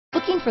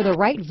Looking for the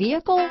right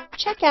vehicle?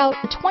 Check out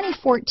the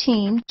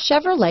 2014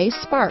 Chevrolet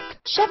Spark.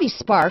 Chevy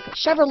Spark,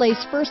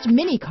 Chevrolet's first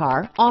mini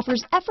car,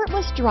 offers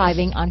effortless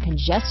driving on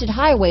congested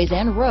highways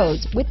and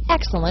roads with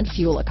excellent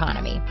fuel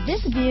economy.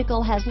 This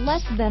vehicle has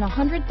less than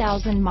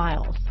 100,000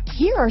 miles.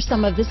 Here are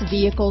some of this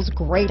vehicle's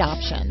great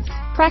options: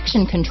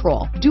 traction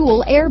control,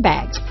 dual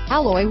airbags,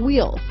 alloy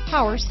wheels,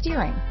 power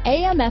steering,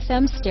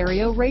 AM/FM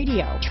stereo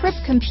radio, trip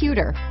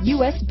computer,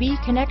 USB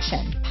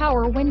connection,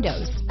 power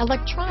windows,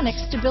 electronic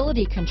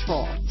stability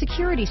control,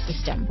 security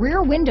system,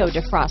 rear window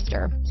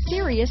defroster,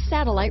 Sirius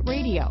satellite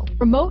radio,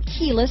 remote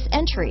keyless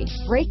entry,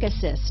 brake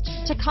assist,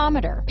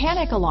 tachometer,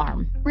 panic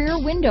alarm, rear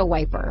window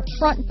wiper,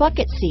 front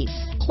bucket seats,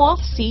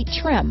 cloth seat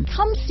trim.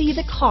 Come see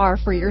the car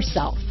for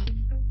yourself.